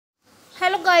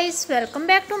Hello guys, welcome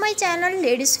back to my channel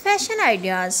Ladies Fashion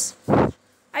Ideas.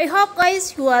 I hope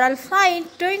guys you are all fine,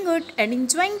 doing good and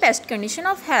enjoying best condition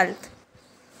of health.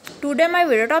 Today my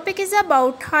video topic is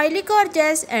about highly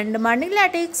gorgeous and demanding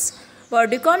latex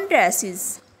bodycon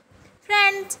dresses.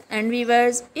 Friends and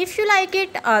viewers, if you like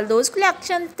it all those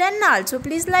collections, then also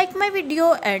please like my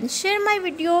video and share my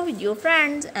video with your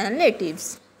friends and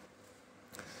relatives.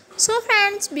 So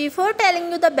friends, before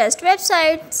telling you the best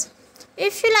websites,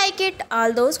 if you like it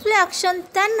all those collections,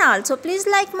 then also please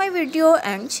like my video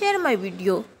and share my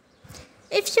video.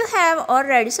 If you have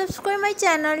already subscribed my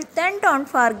channel, then don't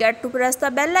forget to press the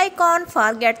bell icon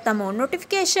for get the more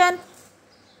notification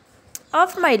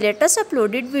of my latest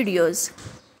uploaded videos.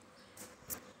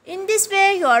 In this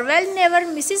way, your well never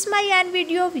misses my end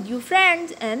video with your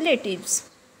friends and relatives.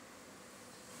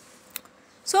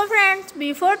 So friends,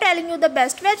 before telling you the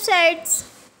best websites,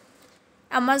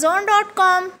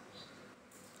 Amazon.com,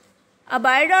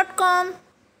 Abai.com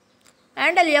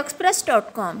and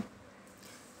AliExpress.com.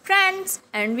 Friends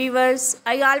and viewers,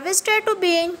 I always try to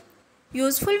bring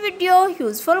useful video,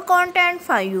 useful content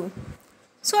for you.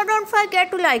 So don't forget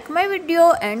to like my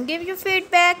video and give your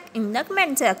feedback in the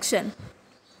comment section.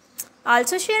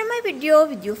 Also share my video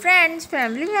with your friends,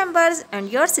 family members and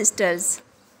your sisters.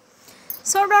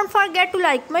 So don't forget to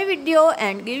like my video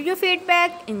and give your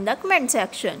feedback in the comment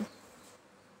section.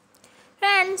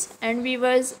 Friends and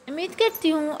viewers, उम्मीद करती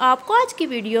हूँ आपको आज की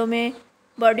video में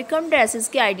bodycon dresses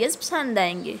के ideas पसंद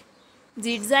आएंगे।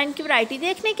 जी डिज़ाइन की वैरायटी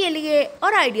देखने के लिए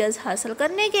और आइडियाज़ हासिल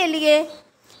करने के लिए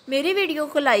मेरी वीडियो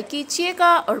को लाइक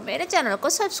कीजिएगा और मेरे चैनल को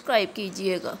सब्सक्राइब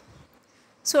कीजिएगा।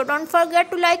 So don't forget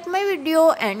to like my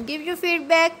video and give you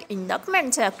feedback in the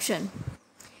comment section.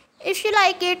 If you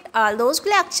like it all those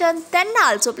collections, then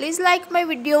also please like my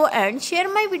video and share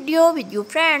my video with your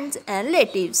friends and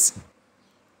relatives.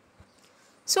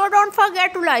 So don't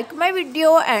forget to like my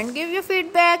video and give your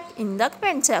feedback in the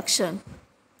comment section.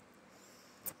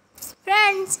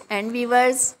 Friends and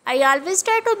viewers, I always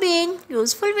try to bring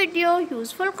useful video,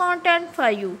 useful content for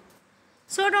you.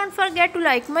 So don't forget to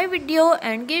like my video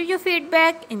and give your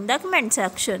feedback in the comment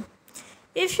section.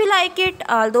 If you like it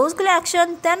all those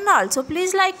collections, then also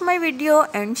please like my video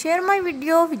and share my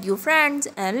video with your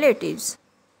friends and relatives.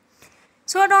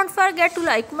 So don't forget to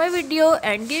like my video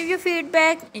and give your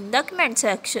feedback in the comment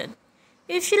section.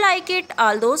 If you like it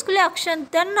all those collections,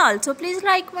 then also please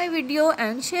like my video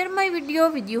and share my video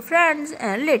with your friends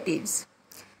and relatives.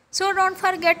 So don't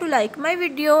forget to like my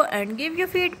video and give your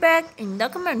feedback in the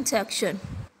comment section.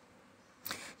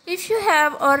 If you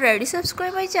have already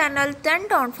subscribed my channel, then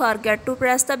don't forget to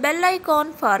press the bell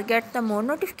icon for get the more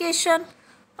notification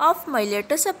of my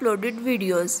latest uploaded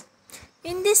videos.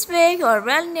 In this way, your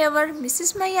well never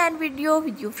misses my end video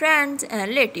with your friends and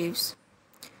relatives.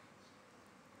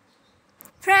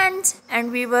 Friends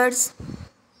and viewers,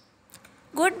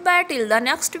 goodbye till the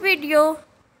next video.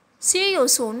 See you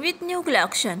soon with new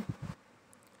collection.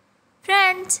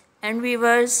 Friends and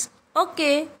viewers,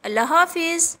 okay, Allah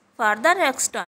Hafiz for the next time.